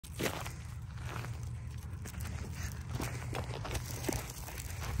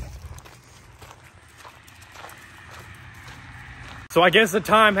So I guess the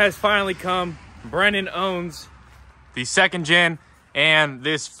time has finally come. Brennan owns the 2nd gen and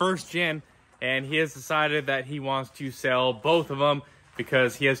this 1st gen, and he has decided that he wants to sell both of them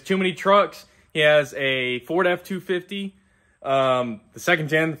because he has too many trucks. He has a Ford F-250, the 2nd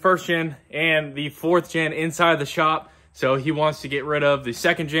gen, the 1st gen, and the 4th gen inside the shop. So he wants to get rid of the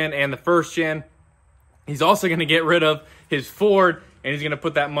 2nd gen and the 1st gen. He's also going to get rid of his Ford, and he's going to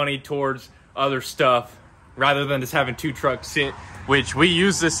put that money towards other stuff rather than just having 2 trucks sit, which we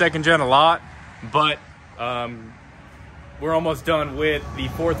use this 2nd gen a lot, but we're almost done with the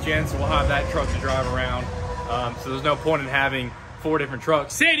 4th gen, so we'll have that truck to drive around. So there's no point in having 4 different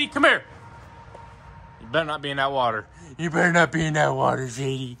trucks. Sadie, come here. You better not be in that water. You better not be in that water,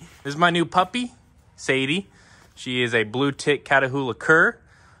 Sadie. This is my new puppy, Sadie. She is a blue tick Catahoula cur.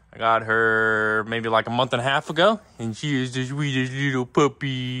 I got her maybe like a month and a half ago, and she is the sweetest little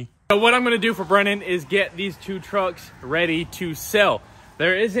puppy. So what I'm gonna do for Brennan is get these 2 trucks ready to sell.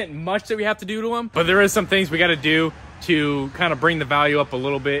 There isn't much that we have to do to them, but there is some things we gotta do to kind of bring the value up a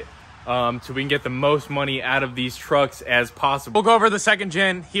little bit so we can get the most money out of these trucks as possible. We'll go over the 2nd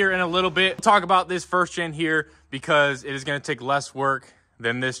gen here in a little bit. We'll talk about this 1st gen here because it is gonna take less work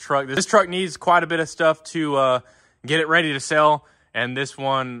than this truck. This truck needs quite a bit of stuff to get it ready to sell. And this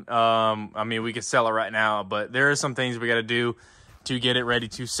one, I mean, we could sell it right now, but there are some things we got to do to get it ready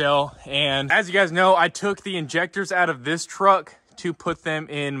to sell. And as you guys know, I took the injectors out of this truck to put them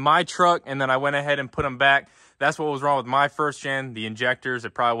in my truck, and then I went ahead and put them back. That's what was wrong with my 1st gen, the injectors.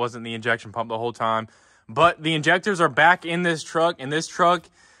 It probably wasn't the injection pump the whole time. But the injectors are back in this truck, and this truck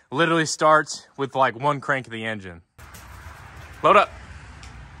literally starts with like 1 crank of the engine. Load up.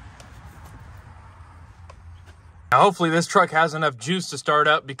 Now, hopefully this truck has enough juice to start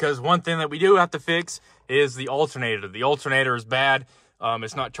up, because one thing that we do have to fix is the alternator. The alternator is bad.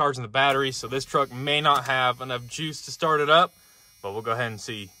 It's not charging the battery, so this truck may not have enough juice to start it up, but we'll go ahead and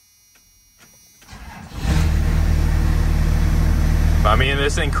see. I mean,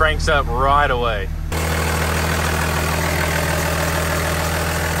 this thing cranks up right away.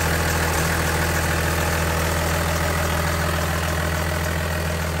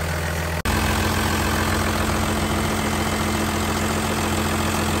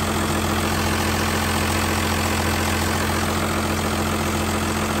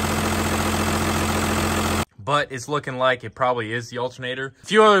 But it's looking like it probably is the alternator. A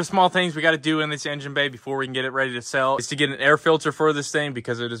few other small things we got to do in this engine bay before we can get it ready to sell is to get an air filter for this thing,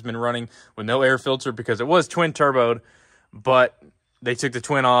 because it has been running with no air filter, because it was twin turboed, but they took the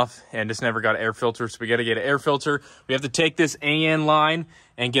twin off and just never got an air filter. So we got to get an air filter. We have to take this AN line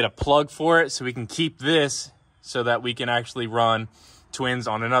and get a plug for it so we can keep this so that we can actually run twins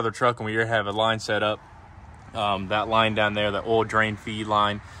on another truck, and we have a line set up. That line down there, the oil drain feed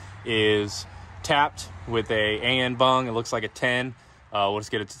line, is tapped with a AN bung. It looks like a 10. We'll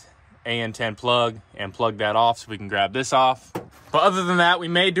just get an AN10 plug and plug that off so we can grab this off. But other than that, we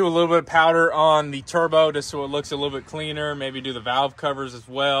may do a little bit of powder on the turbo just so it looks a little bit cleaner. Maybe do the valve covers as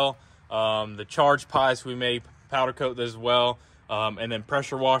well. The charge pies, we may powder coat this as well. And then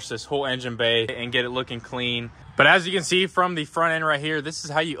pressure wash this whole engine bay and get it looking clean. But as you can see from the front end right here, this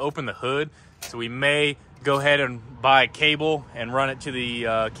is how you open the hood. So we may go ahead and buy a cable and run it to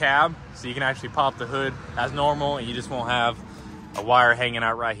the cab so you can actually pop the hood as normal, and you just won't have a wire hanging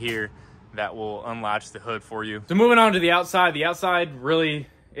out right here that will unlatch the hood for you. So moving on to the outside really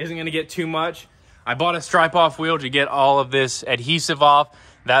isn't going to get too much. I bought a stripe off wheel to get all of this adhesive off.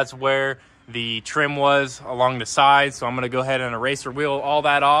 That's where the trim was along the side, so I'm going to go ahead and eraser wheel all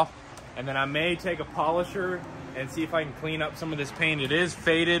that off, and then I may take a polisher and see if I can clean up some of this paint. It is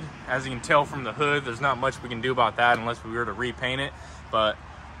faded, as you can tell from the hood. There's not much we can do about that unless we were to repaint it, but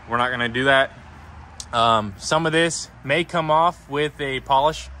we're not gonna do that. Some of this may come off with a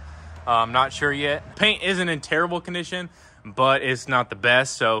polish. I'm not sure yet. Paint isn't in terrible condition, but it's not the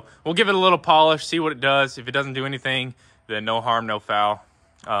best, so we'll give it a little polish, see what it does. If it doesn't do anything, then no harm, no foul.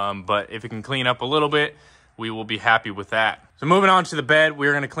 But if it can clean up a little bit, we will be happy with that. So moving on to the bed,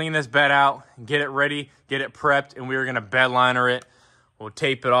 we're gonna clean this bed out, get it ready, get it prepped, and we're gonna bed liner it. We'll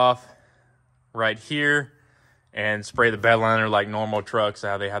tape it off right here and spray the bed liner like normal trucks,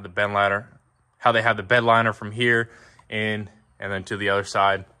 how they have the bed liner from here in and then to the other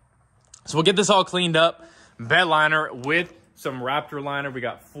side. So we'll get this all cleaned up, bed liner with some Raptor liner. We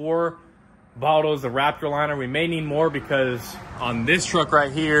got 4 bottles of Raptor liner. We may need more because on this truck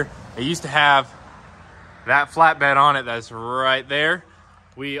right here, it used to have that flatbed on it that's right there.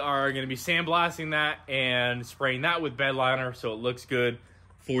 We are going to be sandblasting that and spraying that with bed liner so it looks good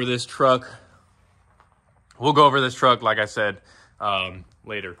for this truck. We'll go over this truck, like I said,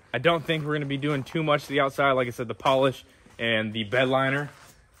 later. I don't think we're going to be doing too much to the outside. Like I said, the polish and the bed liner.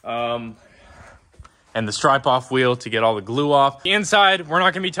 And the stripe off wheel to get all the glue off. The inside, we're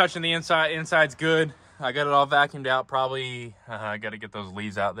not gonna be touching the inside. Inside's good. I got it all vacuumed out. Probably, I gotta get those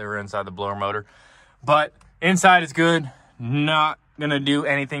leaves out. They were inside the blower motor. But inside is good. Not gonna do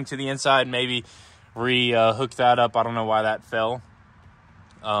anything to the inside. Maybe hook that up. I don't know why that fell.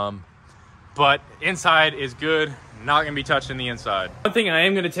 But inside is good. Not gonna be touching the inside. One thing I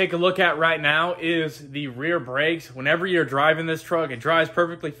am gonna take a look at right now is the rear brakes. Whenever you're driving this truck, it drives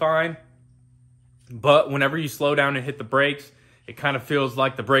perfectly fine. But whenever you slow down and hit the brakes, it kind of feels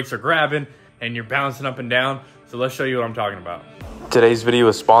like the brakes are grabbing and you're bouncing up and down. So let's show you what I'm talking about. Today's video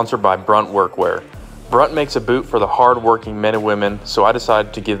is sponsored by Brunt Workwear. Brunt makes a boot for the hard-working men and women, so I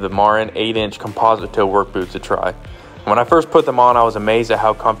decided to give the Marin 8-inch composite toe work boots a try. When I first put them on, I was amazed at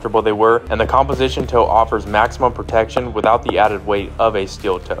how comfortable they were, and the composition toe offers maximum protection without the added weight of a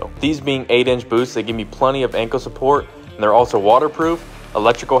steel toe. These being 8-inch boots, they give me plenty of ankle support, and they're also waterproof,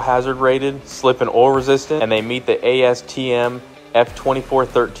 electrical hazard rated, slip and oil resistant, and they meet the ASTM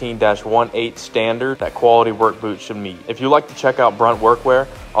F2413-18 standard that quality work boots should meet. If you'd like to check out Brunt Workwear,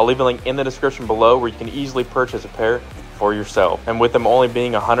 I'll leave a link in the description below where you can easily purchase a pair for yourself. And with them only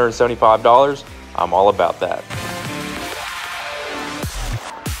being $175, I'm all about that.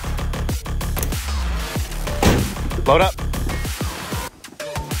 Load up.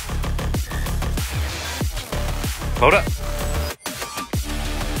 Load up.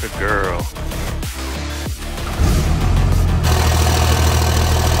 Good girl.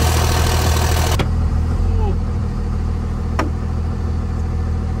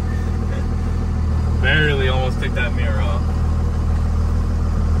 Barely almost took that mirror off.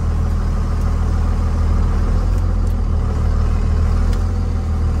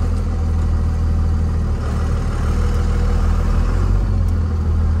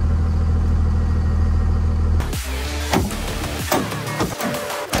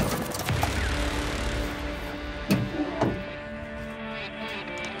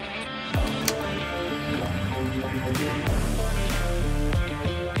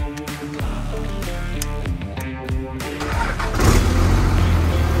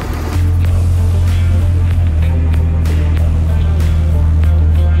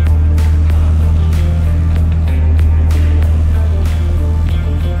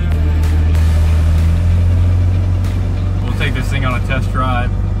 Test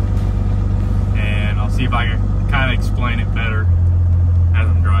drive, and I'll see if I can kind of explain it better as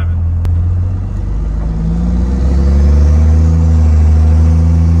I'm driving.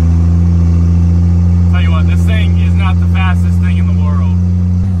 Tell you what, this thing is not the fastest thing in the world.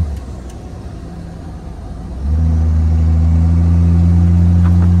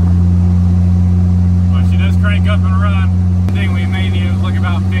 But she does crank up and run. The thing we may need to look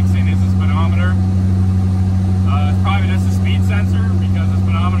about fixing is the speedometer. It's probably just a speed sensor because the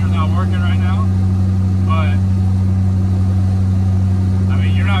speedometer's not working right now. But I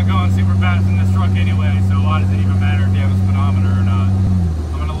mean, you're not going super fast in this truck anyway, so why does it even matter if you have a speedometer or not?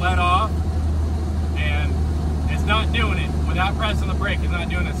 I'm gonna let off, and it's not doing it. Without pressing the brake, it's not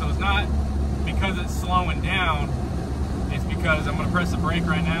doing it. So it's not because it's slowing down, it's because I'm gonna press the brake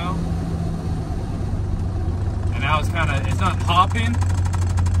right now. And now it's not hopping,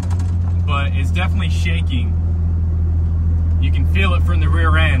 but it's definitely shaking. You can feel it from the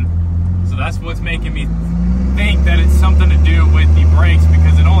rear end. So that's what's making me think that it's something to do with the brakes,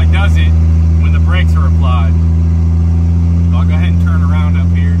 because it only does it when the brakes are applied. So I'll go ahead and turn around up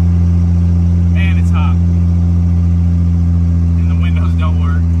here. Man, it's hot. And the windows don't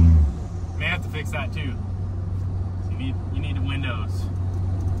work. May have to fix that too. So you need the windows.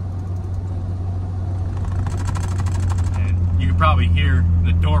 And you can probably hear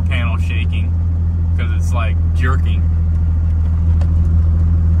the door panel shaking because it's like jerking.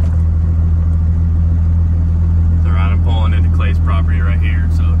 I'm pulling into Clay's property right here,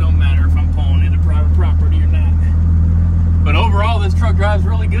 so it don't matter if I'm pulling into private property or not. But overall, this truck drives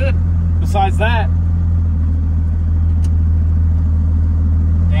really good. Besides that,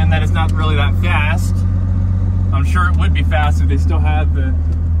 and that it's not really that fast. I'm sure it would be fast if they still had the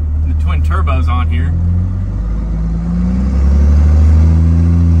twin turbos on here.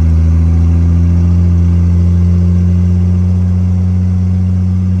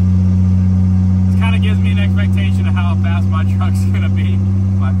 Gives me an expectation of how fast my truck's gonna be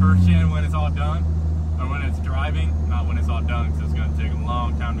my first gen when it's all done, or when it's driving, not when it's all done, because it's gonna take a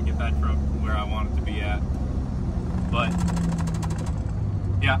long time to get that truck where I want it to be at. But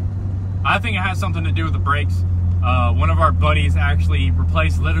yeah, I think it has something to do with the brakes. One of our buddies actually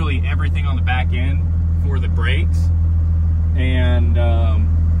replaced literally everything on the back end for the brakes, and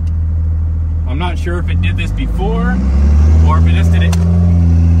I'm not sure if it did this before, or if it just did it,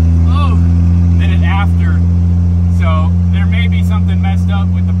 oh, did it after. So there may be something messed up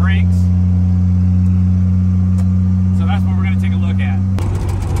with the brakes. So that's what we're gonna take a look at.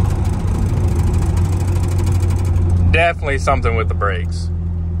 Definitely something with the brakes.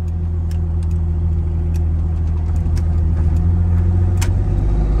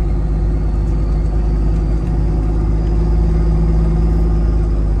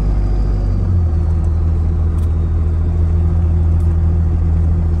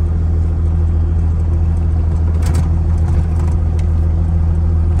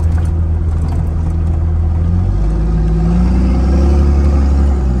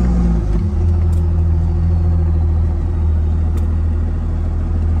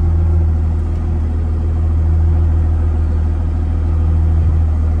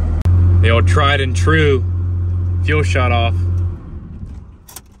 The old tried and true fuel shut off.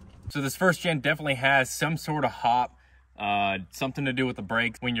 So this first gen definitely has some sort of hop, something to do with the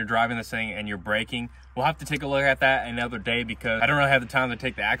brakes when you're driving this thing and you're braking. We'll have to take a look at that another day because I don't really have the time to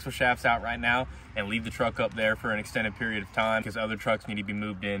take the axle shafts out right now and leave the truck up there for an extended period of time because other trucks need to be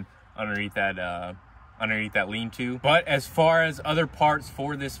moved in underneath that lean-to. But as far as other parts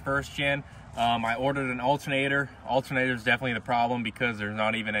for this first gen, I ordered an alternator. Alternator is definitely the problem because there's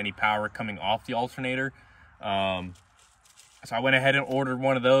not even any power coming off the alternator. So I went ahead and ordered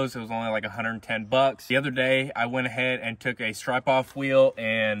one of those. It was only like 110 bucks. The other day, I went ahead and took a stripe-off wheel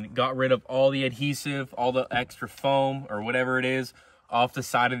and got rid of all the adhesive, all the extra foam or whatever it is off the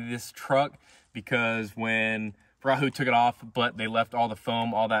side of this truck because when forgot who took it off, but they left all the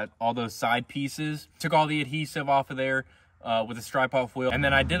foam, all those side pieces. Took all the adhesive off of there with a stripe-off wheel. And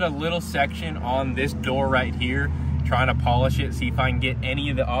then I did a little section on this door right here, trying to polish it, see if I can get any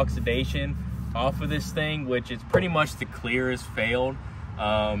of the oxidation off of this thing, which is pretty much the clear has failed.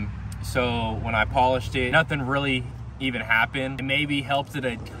 So when I polished it, nothing really even happened. It maybe helped it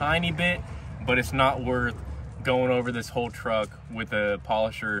a tiny bit, but it's not worth going over this whole truck with a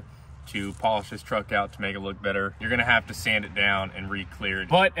polisher to polish this truck out to make it look better. You're gonna have to sand it down and re-clear it.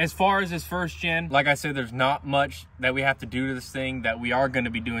 But as far as this first gen, like I said, there's not much that we have to do to this thing that we are gonna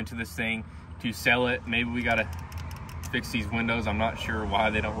be doing to this thing to sell it. Maybe we gotta fix these windows. I'm not sure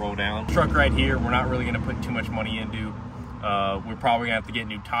why they don't roll down. Truck right here, we're not really gonna put too much money into. We're probably gonna have to get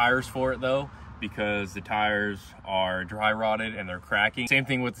new tires for it though, because the tires are dry rotted and they're cracking. Same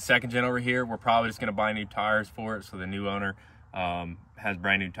thing with the second gen over here. We're probably just gonna buy new tires for it so the new owner has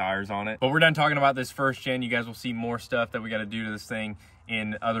brand new tires on it. But we're done talking about this first gen. You guys will see more stuff that we got to do to this thing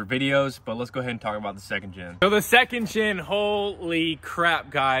in other videos, but let's go ahead and talk about the second gen. So the second gen, holy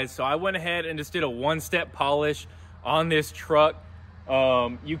crap guys. So I went ahead and just did a one-step polish on this truck.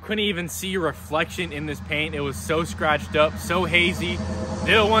 You couldn't even see a reflection in this paint. It was so scratched up, so hazy.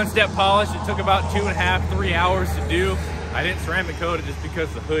 Did a one-step polish. It took about 2.5 to 3 hours to do. I didn't ceramic coat it just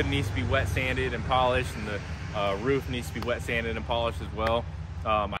because the hood needs to be wet sanded and polished, and the roof needs to be wet sanded and polished as well.